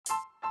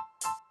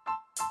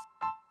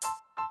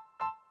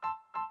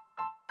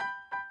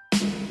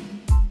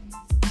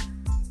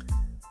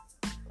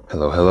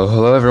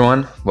Hello,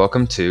 everyone.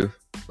 Welcome to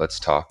Let's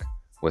Talk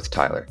with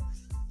Tyler.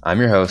 I'm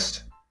your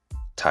host,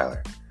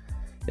 Tyler.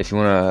 If you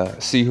want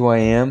to see who I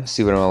am,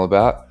 see what I'm all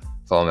about,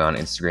 follow me on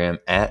Instagram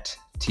at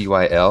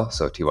TYL,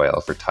 so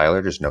TYL for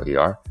Tyler, just no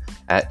ER,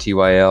 at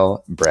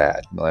TYL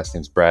Brad. My last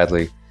name's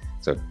Bradley,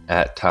 so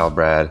at Tyler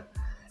Brad,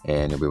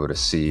 and you'll be able to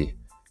see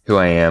who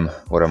I am,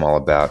 what I'm all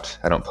about.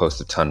 I don't post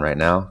a ton right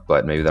now,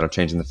 but maybe that'll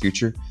change in the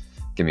future.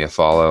 Give me a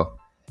follow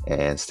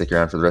and stick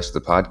around for the rest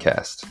of the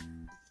podcast.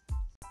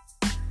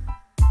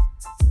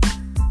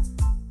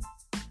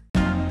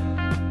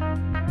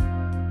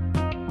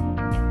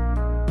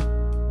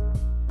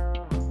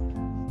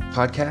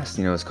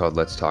 Podcast, is called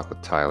Let's Talk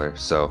with Tyler.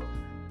 So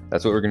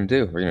that's what we're going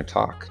to do. We're going to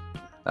talk.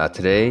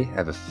 Today, I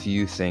have a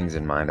few things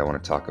in mind I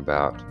want to talk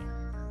about.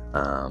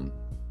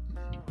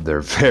 They're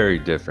very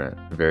different.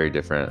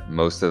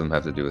 Most of them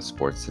have to do with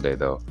sports today,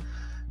 though.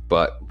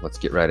 But let's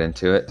get right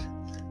into it.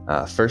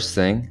 First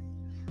thing,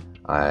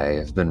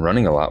 I've been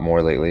running a lot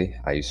more lately.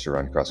 I used to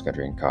run cross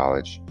country in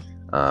college.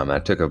 I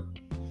took a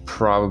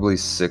probably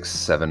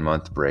 6-7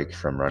 month break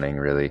from running,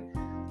 really,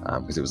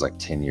 because it was like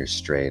 10 years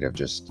straight of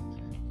just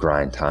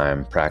grind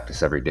time,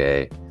 practice every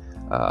day,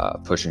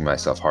 pushing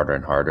myself harder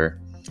and harder.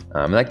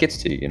 And that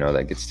gets to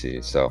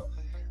you, So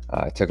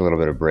I took a little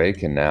bit of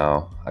break, and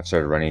now I've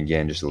started running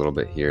again, just a little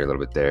bit here, a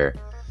little bit there.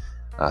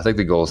 I think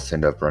the goal is to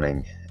end up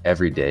running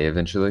every day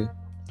eventually.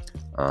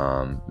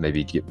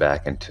 Maybe get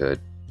back into a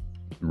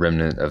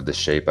remnant of the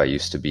shape I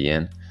used to be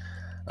in.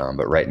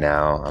 But right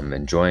now I'm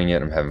enjoying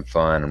it. I'm having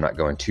fun. I'm not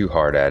going too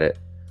hard at it.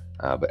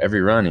 But every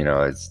run,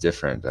 it's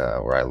different.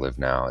 Where I live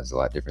now is a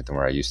lot different than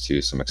where I used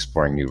to. So I'm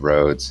exploring new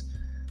roads,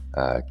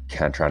 kind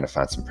of trying to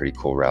find some pretty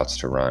cool routes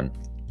to run.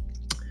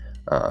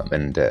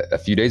 And a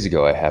few days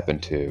ago, I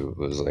happened to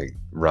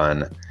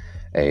run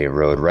a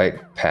road right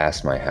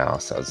past my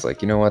house. I was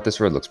like, you know what, this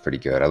road looks pretty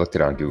good. I looked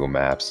it on Google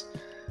Maps.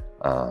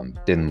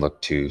 Didn't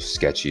look too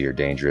sketchy or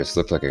dangerous.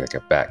 Looked like a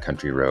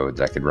backcountry road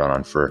that I could run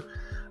on for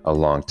a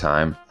long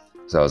time.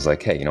 So I was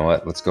like, hey, you know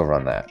what, let's go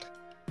run that.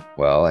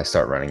 Well, I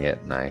start running it,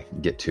 and I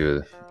get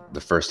to the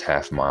first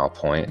half-mile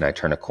point, and I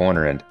turn a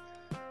corner, and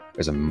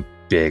there's a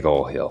big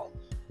old hill,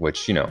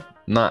 which,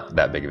 not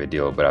that big of a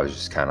deal, but I was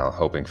just kind of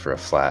hoping for a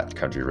flat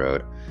country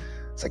road.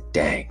 It's like,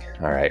 dang,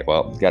 all right,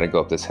 well, got to go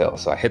up this hill.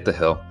 So I hit the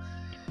hill,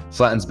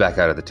 flattens back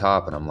out at the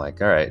top, and I'm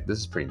like, all right, this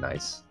is pretty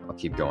nice. I'll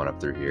keep going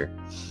up through here.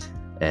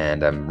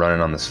 And I'm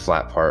running on this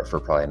flat part for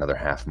probably another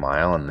half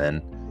mile, and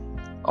then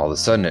all of a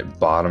sudden it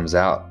bottoms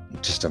out,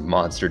 just a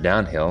monster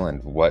downhill,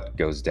 and what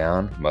goes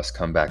down must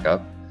come back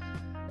up.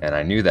 And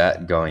I knew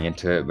that going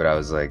into it, but I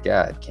was like,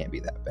 yeah, it can't be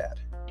that bad.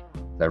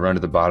 I run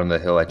to the bottom of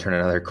the hill, I turn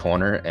another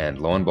corner, and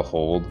lo and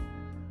behold,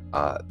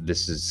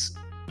 this is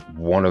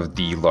one of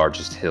the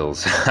largest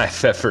hills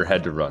I've ever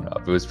had to run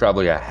up. It was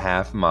probably a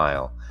half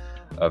mile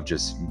of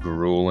just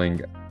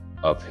grueling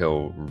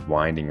uphill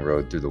winding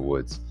road through the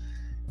woods.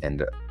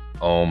 And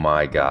oh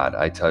my God,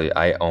 I tell you,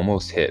 I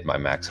almost hit my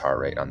max heart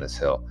rate on this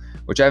hill,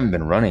 which I haven't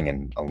been running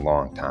in a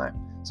long time.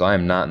 So I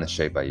am not in the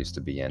shape I used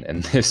to be in.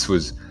 And this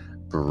was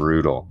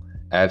brutal,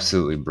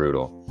 absolutely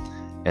brutal.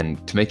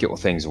 And to make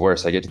things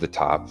worse, I get to the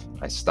top,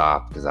 I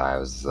stop because I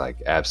was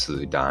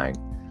absolutely dying.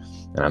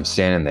 And I'm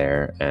standing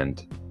there,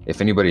 and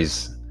if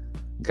anybody's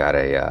got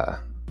a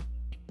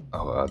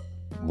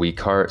weak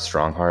heart,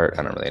 strong heart,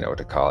 I don't really know what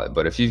to call it,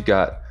 but if you've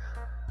got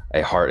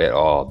a heart at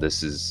all,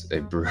 this is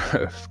a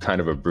kind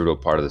of a brutal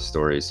part of the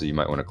story, so you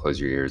might want to close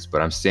your ears.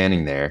 But I'm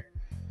standing there,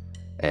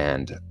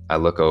 and I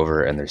look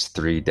over, and there's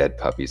 3 dead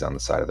puppies on the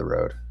side of the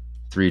road.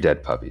 3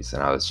 dead puppies,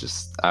 and I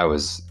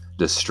was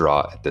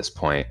distraught at this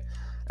point,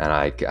 and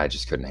I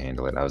just couldn't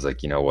handle it. I was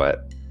like, you know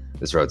what?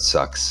 This road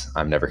sucks.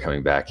 I'm never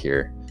coming back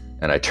here.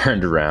 And I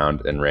turned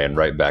around and ran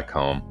right back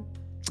home.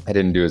 I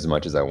didn't do as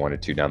much as I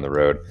wanted to down the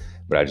road,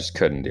 but I just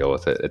couldn't deal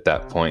with it at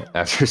that point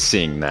after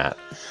seeing that.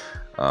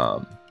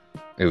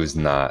 It was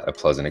not a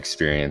pleasant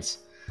experience.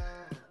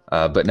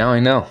 But now I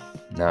know.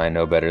 Now I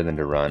know better than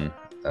to run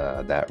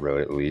that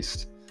road at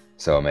least.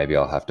 So maybe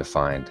I'll have to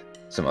find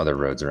some other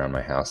roads around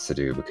my house to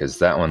do, because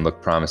that one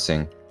looked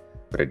promising,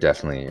 but it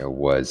definitely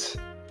was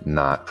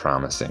not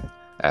promising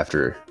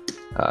after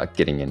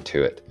getting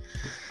into it,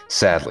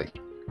 sadly.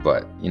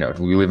 But,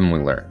 we live and we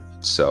learn.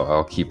 So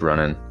I'll keep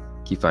running,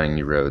 keep finding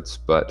new roads.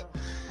 But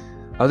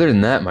other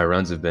than that, my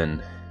runs have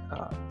been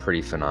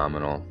pretty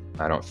phenomenal.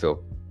 I don't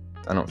feel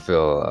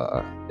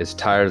as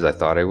tired as I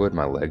thought I would.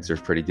 My legs are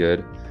pretty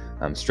good.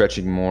 I'm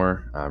stretching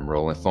more.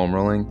 Foam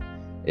rolling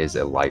is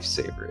a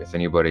lifesaver.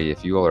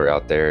 If you all are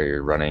out there,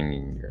 you're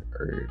running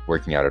or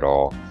working out at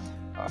all,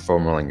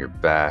 foam rolling your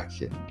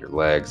back and your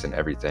legs and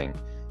everything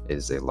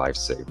is a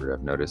lifesaver,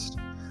 I've noticed.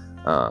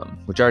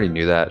 Which I already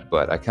knew that,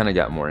 but I kind of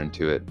got more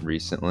into it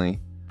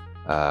recently,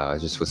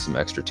 just with some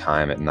extra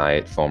time at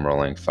night, foam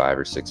rolling 5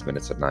 or 6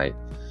 minutes at night.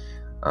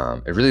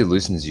 It really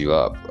loosens you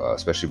up,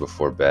 especially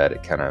before bed.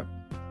 It kind of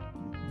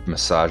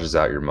massages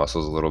out your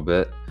muscles a little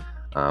bit.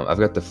 I've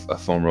got a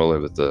foam roller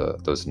with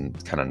those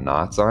kind of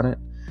knots on it,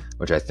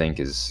 which I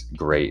think is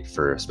great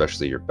for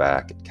especially your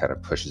back. It kind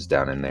of pushes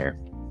down in there,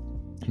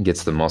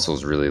 gets the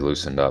muscles really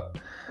loosened up.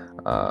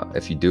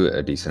 if you do it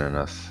a decent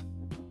enough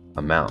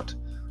amount.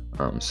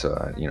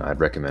 I'd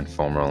recommend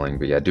foam rolling.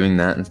 But yeah, doing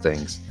that and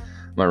things.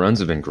 My runs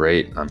have been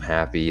great. I'm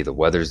happy. The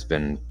weather's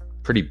been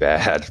pretty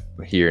bad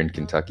here in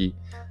Kentucky,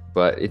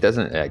 but it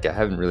doesn't. I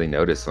haven't really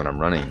noticed when I'm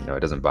running. It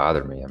doesn't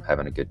bother me. I'm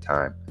having a good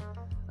time,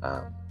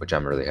 which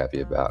I'm really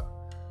happy about.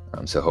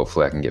 So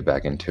hopefully I can get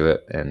back into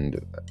it,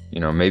 and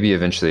maybe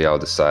eventually I'll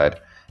decide,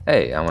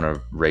 hey, I want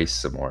to race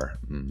some more,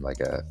 like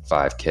a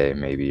 5K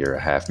maybe, or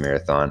a half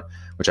marathon,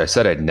 which I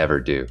said I'd never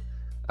do.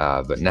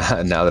 But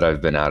now that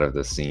I've been out of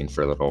the scene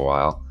for a little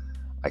while,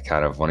 I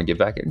kind of want to get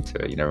back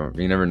into it. You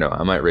never know.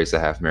 I might race a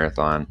half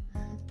marathon.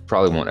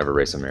 Probably won't ever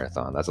race a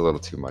marathon. That's a little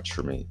too much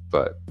for me,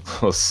 but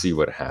we'll see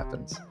what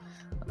happens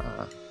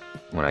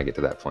when I get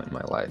to that point in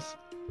my life.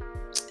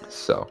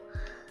 So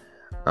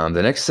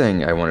the next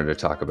thing I wanted to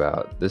talk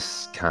about,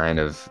 this kind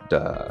of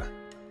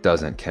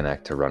doesn't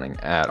connect to running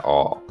at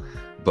all,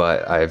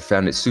 but I've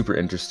found it super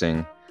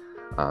interesting.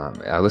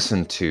 I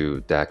listened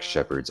to Dax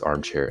Shepard's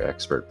Armchair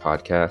Expert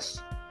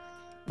podcast,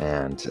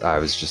 and I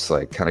was just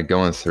like kind of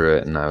going through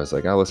it, and I was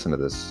like, I'll listen to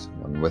this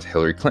one with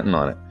Hillary Clinton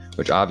on it,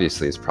 which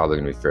obviously is probably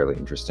going to be fairly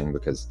interesting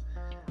because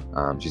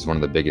she's one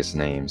of the biggest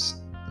names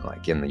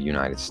like in the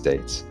United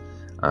States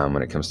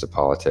when it comes to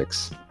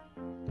politics.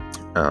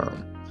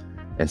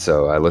 And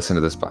so I listened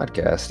to this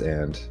podcast,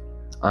 and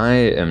I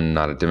am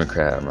not a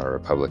Democrat, I'm not a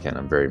Republican,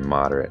 I'm very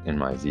moderate in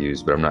my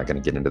views, but I'm not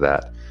going to get into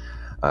that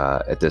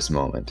at this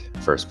moment.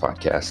 First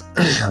podcast,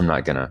 I'm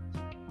not going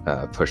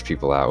to push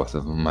people out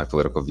with my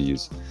political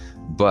views.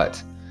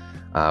 But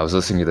I was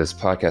listening to this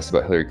podcast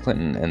about Hillary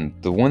Clinton, and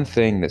the one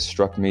thing that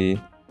struck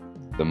me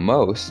the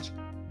most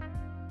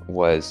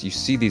was you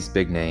see these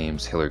big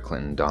names, Hillary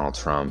Clinton, Donald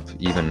Trump,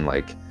 even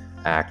like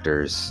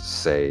actors,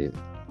 say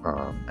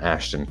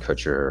Ashton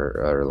Kutcher,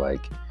 or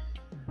like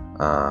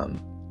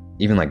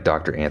even like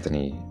Dr.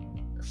 Anthony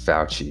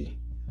Fauci.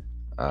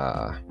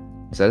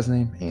 Is that his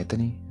name?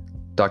 Anthony?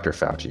 Dr.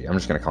 Fauci. I'm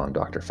just going to call him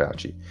Dr.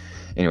 Fauci.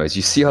 Anyways,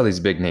 you see all these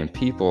big name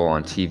people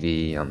on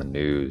TV, on the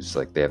news,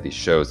 like they have these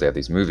shows, they have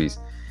these movies,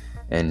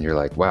 and you're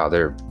like, wow,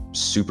 they're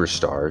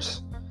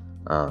superstars.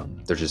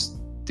 They're just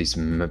these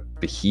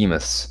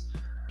behemoths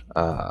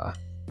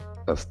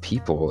of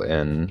people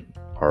in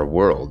our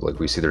world. Like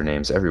we see their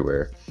names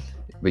everywhere,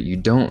 but you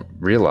don't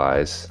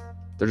realize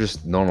they're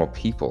just normal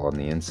people on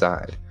the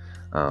inside.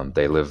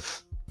 They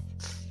live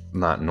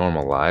not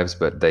normal lives,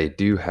 but they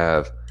do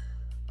have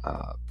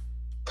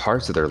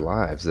parts of their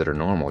lives that are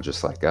normal,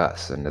 just like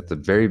us. And at the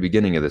very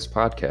beginning of this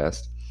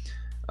podcast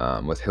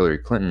with Hillary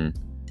Clinton,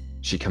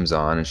 she comes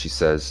on and she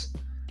says,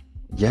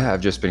 yeah,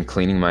 I've just been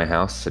cleaning my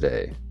house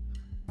today.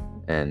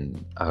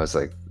 And I was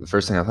like, the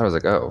first thing I thought was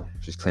like, oh,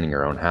 she's cleaning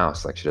her own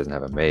house. Like she doesn't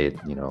have a maid,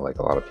 like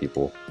a lot of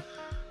people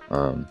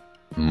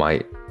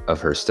might of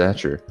her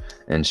stature.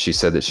 And she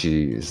said that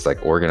she's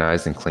like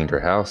organized and cleaned her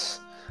house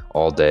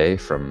all day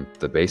from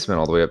the basement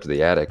all the way up to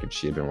the attic. And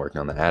she had been working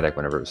on the attic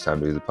whenever it was time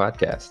to do the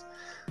podcast.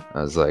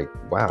 I was like,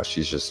 wow,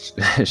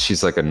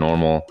 she's like a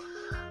normal,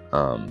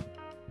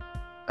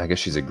 I guess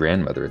she's a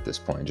grandmother at this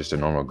point, just a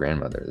normal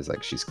grandmother. It's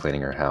like she's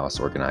cleaning her house,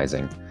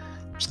 organizing,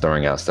 just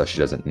throwing out stuff she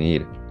doesn't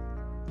need,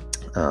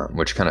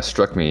 which kind of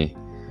struck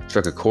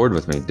a chord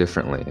with me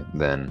differently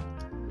than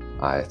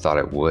I thought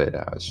it would.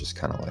 I was just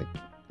kind of like,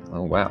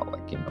 oh, wow,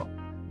 like, you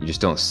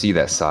just don't see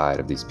that side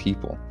of these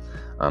people.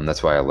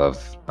 That's why I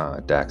love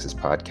Dax's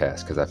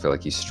podcast, because I feel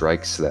like he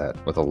strikes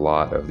that with a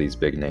lot of these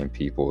big name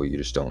people. You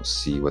just don't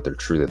see what they're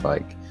truly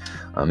like.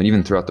 And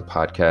even throughout the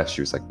podcast, she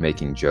was like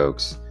making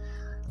jokes.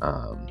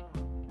 A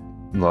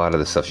lot of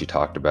the stuff she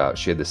talked about,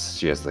 she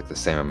has like the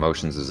same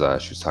emotions as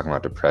us. She was talking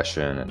about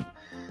depression and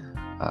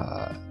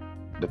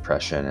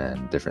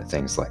different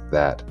things like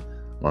that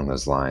along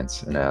those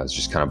lines. And I was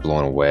just kind of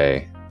blown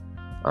away,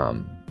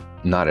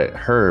 not at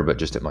her, but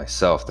just at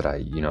myself, that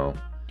I,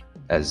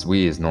 as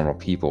normal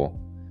people,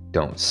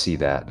 don't see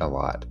that a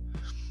lot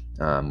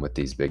with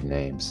these big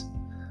names.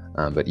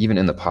 But even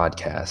in the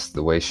podcast,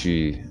 the way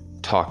she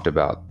talked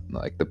about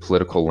like the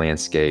political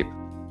landscape,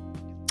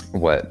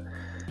 what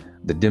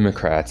the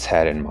Democrats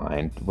had in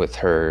mind with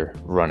her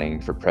running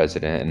for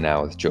president, and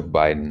now with Joe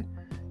Biden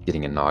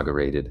getting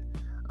inaugurated,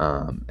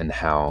 and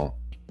how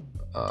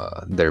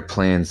their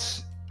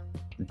plans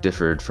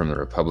differed from the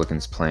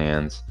Republicans'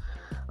 plans,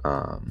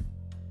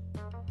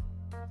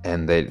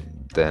 and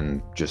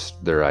then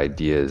just their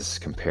ideas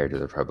compared to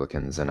the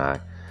Republicans. And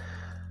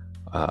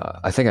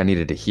I think I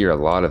needed to hear a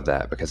lot of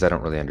that, because I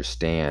don't really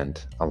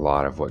understand a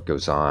lot of what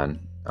goes on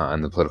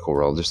in the political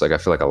world. Just like I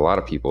feel like a lot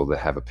of people that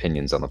have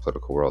opinions on the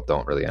political world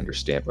don't really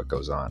understand what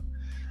goes on.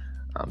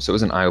 So it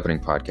was an eye-opening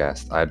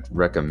podcast. I'd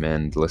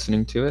recommend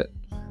listening to it.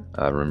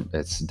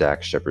 It's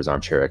Dax Shepard's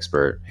Armchair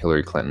Expert,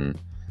 Hillary Clinton.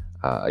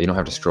 You don't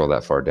have to scroll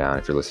that far down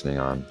if you're listening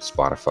on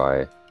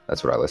Spotify.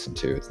 That's what I listen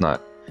to. It's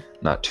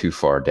not too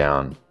far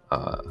down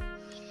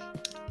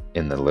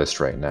in the list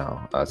right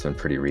now. It's been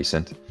pretty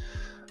recent.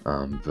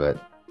 But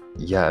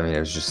yeah, I mean, it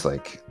was just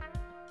like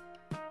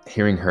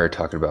hearing her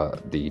talking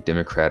about the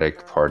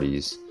Democratic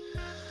Party's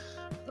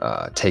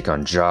take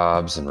on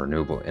jobs and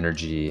renewable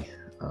energy,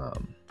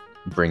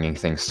 bringing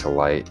things to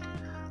light,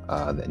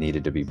 that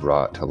needed to be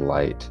brought to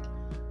light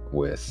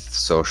with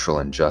social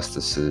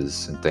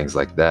injustices and things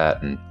like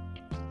that. And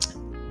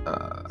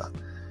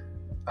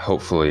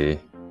hopefully,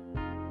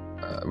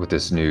 with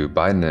this new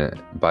Biden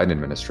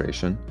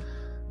administration,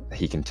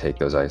 he can take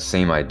those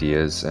same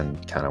ideas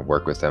and kind of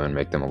work with them and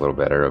make them a little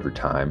better over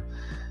time,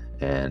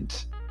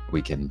 and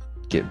we can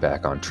get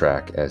back on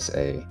track as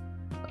a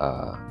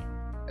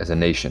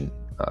nation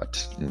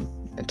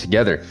and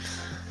together,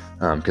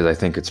 because I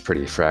think it's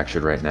pretty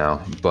fractured right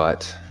now.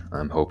 But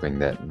I'm hoping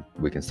that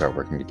we can start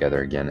working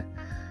together again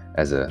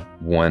as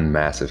one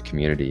massive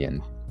community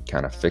and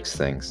kind of fix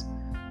things.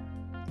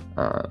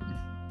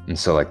 And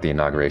so, like, the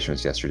inauguration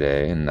was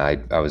yesterday, and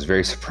I was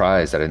very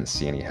surprised I didn't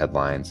see any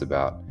headlines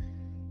about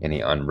any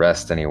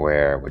unrest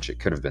anywhere, which it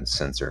could have been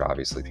censored.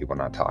 Obviously, people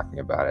not talking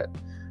about it,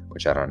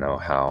 which I don't know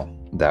how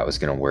that was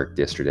going to work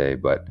yesterday.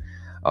 But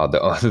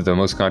the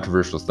most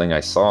controversial thing I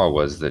saw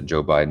was that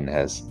Joe Biden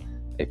has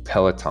a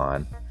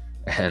Peloton,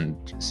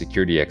 and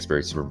security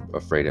experts were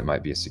afraid it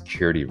might be a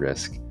security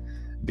risk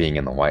being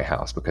in the White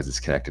House because it's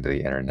connected to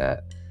the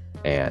internet.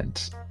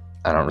 And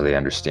I don't really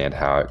understand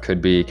how it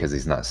could be, because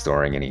he's not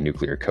storing any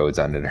nuclear codes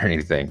on it or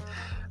anything,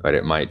 but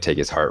it might take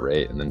his heart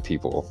rate, and then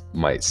people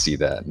might see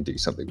that and do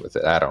something with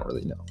it. I don't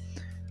really know,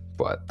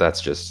 but that's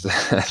just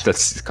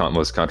that's the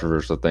most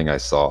controversial thing I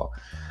saw.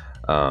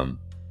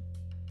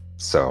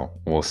 So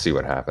we'll see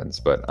what happens,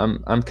 but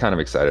I'm kind of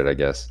excited, I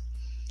guess.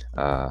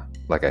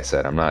 Like I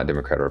said, I'm not a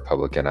Democrat or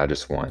Republican. I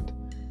just want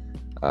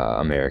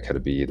America to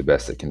be the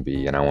best it can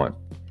be, and I want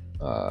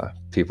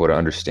people to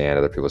understand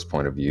other people's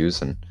point of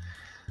views and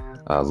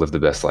live the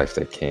best life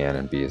they can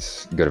and be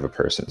as good of a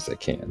person as they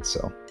can.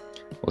 So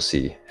we'll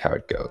see how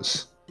it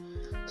goes.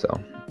 So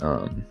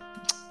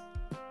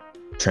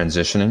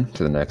transitioning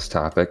to the next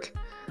topic.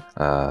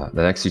 The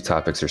next few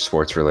topics are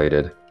sports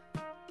related.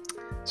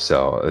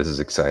 So this is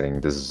exciting.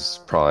 This is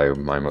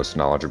probably my most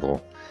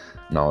knowledgeable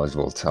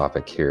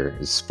topic here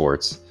is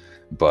sports.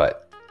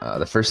 But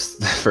the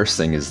first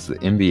thing is the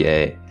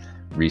NBA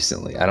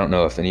recently. I don't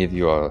know if any of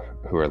you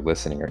who are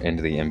listening are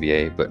into the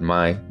NBA, but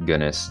my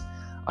goodness,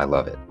 I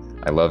love it.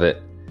 I love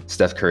it.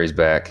 Steph Curry's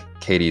back.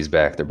 KD's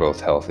back. They're both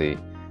healthy.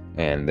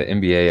 And the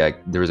NBA,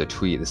 there was a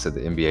tweet that said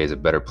the NBA is a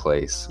better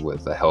place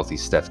with a healthy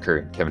Steph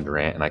Curry and Kevin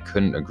Durant, and I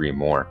couldn't agree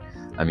more.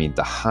 I mean,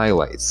 the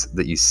highlights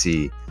that you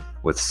see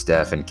with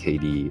Steph and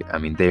KD, I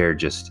mean, they're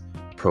just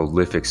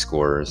prolific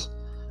scorers,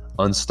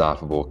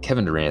 unstoppable.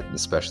 Kevin Durant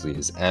especially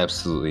is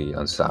absolutely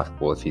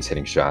unstoppable if he's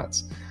hitting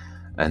shots.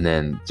 And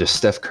then just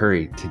Steph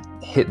Curry to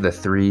hit the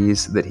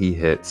threes that he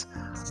hits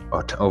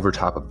over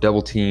top of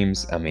double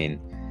teams. I mean,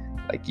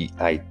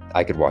 like,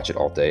 I could watch it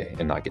all day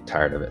and not get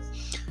tired of it.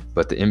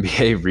 But the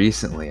NBA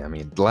recently, I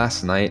mean,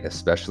 last night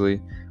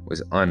especially,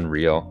 was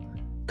unreal.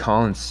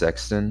 Colin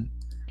Sexton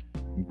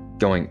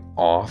going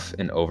off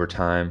in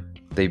overtime.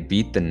 They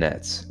beat the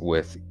Nets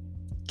with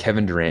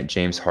Kevin Durant,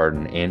 James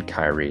Harden, and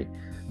Kyrie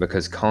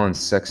because Colin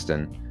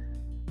Sexton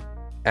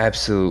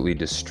absolutely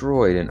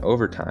destroyed in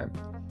overtime.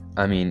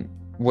 I mean,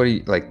 what do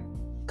you, like,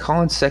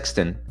 Colin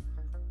Sexton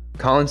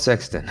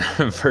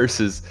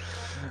versus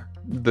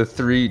the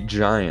three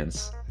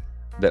giants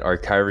that are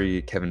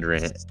Kyrie, Kevin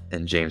Durant,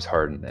 and James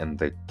Harden, and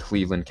the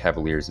Cleveland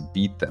Cavaliers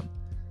beat them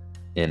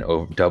in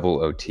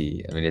double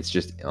OT. I mean, it's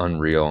just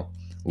unreal.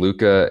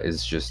 Luka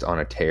is just on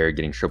a tear,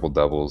 getting triple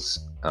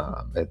doubles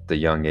at the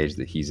young age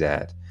that he's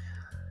at.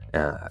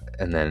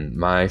 And then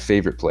my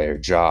favorite player,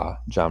 Ja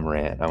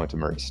Morant. I went to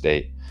Murray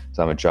State,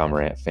 so I'm a Ja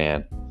Morant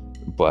fan.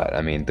 But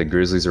I mean, the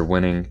Grizzlies are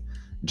winning.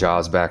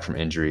 Ja's back from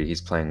injury.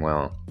 He's playing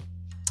well.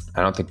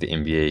 I don't think the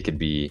NBA could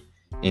be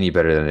any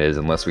better than it is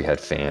unless we had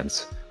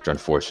fans, which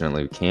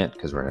unfortunately we can't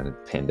because we're in a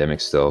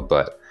pandemic still.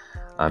 But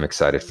I'm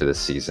excited for this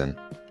season.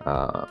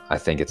 I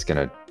think it's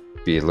going to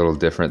be a little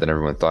different than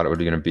everyone thought it was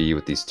going to be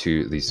with these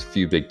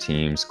few big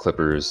teams,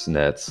 Clippers,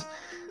 Nets,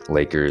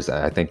 Lakers.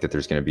 I think that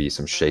there's going to be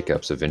some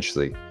shakeups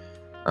eventually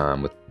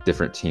with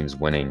different teams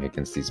winning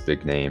against these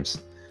big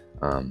names.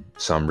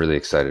 So I'm really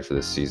excited for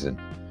this season.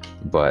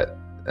 But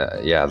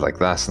yeah, like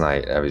last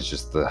night, I was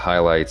just the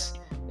highlights.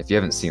 If you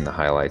haven't seen the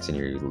highlights and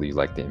you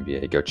like the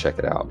NBA, go check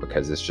it out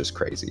because it's just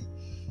crazy.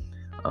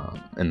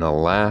 And the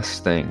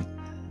last thing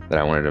that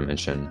I wanted to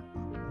mention,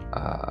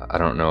 I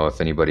don't know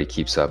if anybody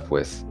keeps up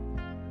with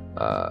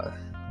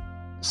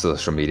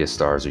social media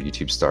stars or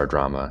YouTube star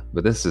drama,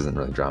 but this isn't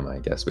really drama, I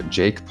guess. But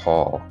Jake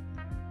Paul,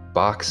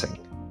 boxing.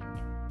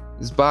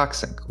 This is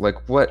boxing.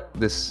 Like, what?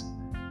 This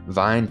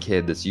Vine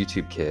kid, this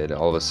YouTube kid,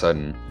 all of a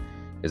sudden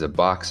is a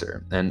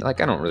boxer. And like,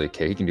 I don't really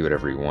care. He can do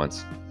whatever he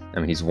wants. I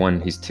mean, he's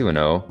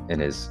 2-0 in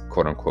his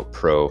quote unquote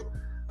pro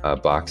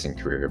boxing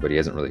career, but he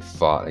hasn't really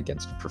fought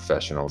against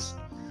professionals.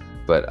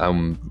 But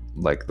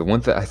like, the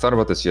one thing I thought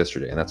about this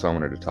yesterday, and that's why I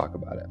wanted to talk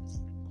about it,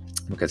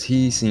 because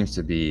he seems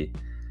to be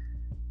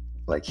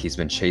like he's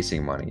been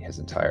chasing money his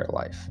entire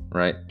life,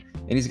 right?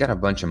 And he's got a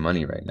bunch of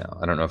money right now.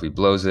 I don't know if he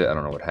blows it. I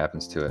don't know what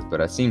happens to it, but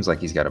it seems like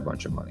he's got a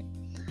bunch of money.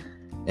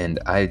 And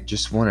I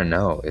just want to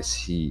know, if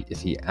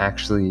he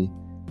actually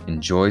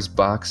enjoys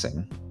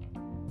boxing,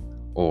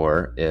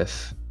 or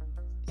if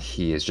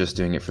he is just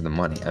doing it for the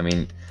money. I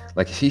mean,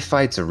 like if he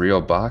fights a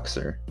real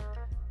boxer,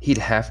 he'd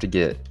have to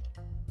get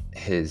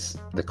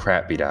the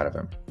crap beat out of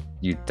him,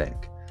 you'd think.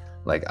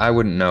 Like, I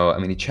wouldn't know. I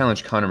mean, he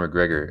challenged Conor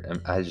McGregor,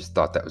 and I just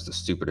thought that was the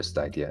stupidest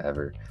idea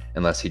ever,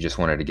 unless he just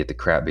wanted to get the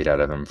crap beat out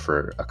of him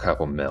for a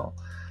couple mil.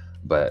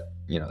 But,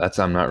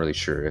 I'm not really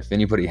sure. If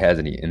anybody has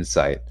any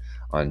insight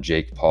on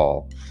Jake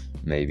Paul,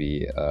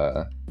 maybe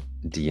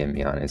DM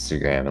me on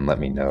Instagram and let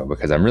me know,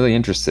 because I'm really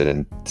interested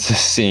in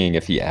seeing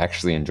if he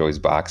actually enjoys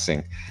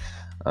boxing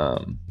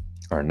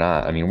or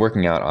not. I mean,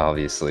 working out,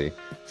 obviously,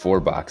 for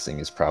boxing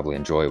is probably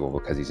enjoyable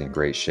because he's in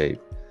great shape.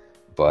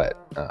 But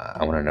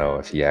I want to know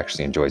if he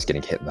actually enjoys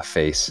getting hit in the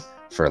face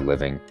for a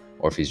living,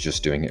 or if he's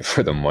just doing it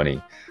for the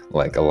money,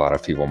 like a lot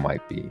of people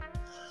might be.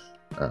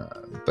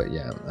 But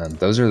yeah,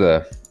 those are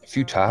the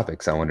few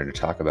topics I wanted to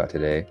talk about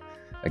today.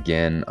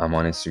 Again, I'm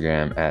on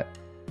Instagram at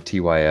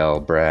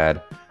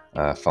TYLBrad.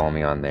 Follow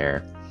me on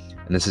there.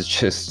 And this is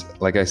just,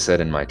 like I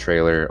said in my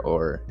trailer,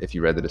 or if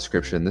you read the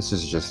description, this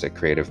is just a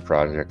creative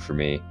project for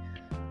me.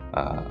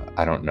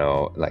 I don't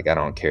know, I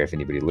don't care if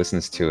anybody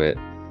listens to it.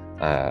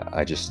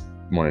 I just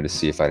wanted to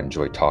see if I'd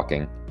enjoy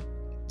talking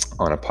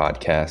on a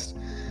podcast.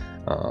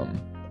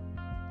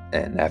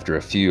 And after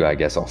a few, I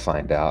guess I'll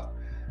find out.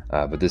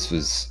 But this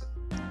was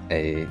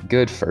a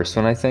good first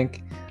one, I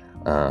think.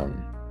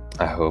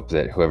 I hope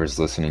that whoever's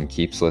listening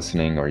keeps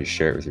listening, or you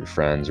share it with your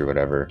friends or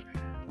whatever.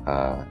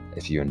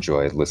 If you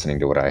enjoyed listening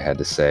to what I had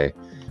to say,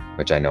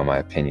 which I know my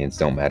opinions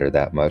don't matter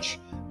that much.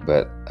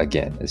 But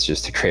again, it's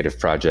just a creative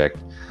project.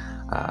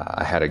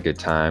 I had a good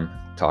time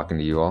talking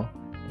to you all,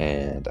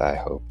 and I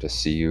hope to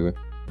see you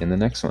in the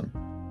next one.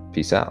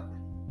 Peace out.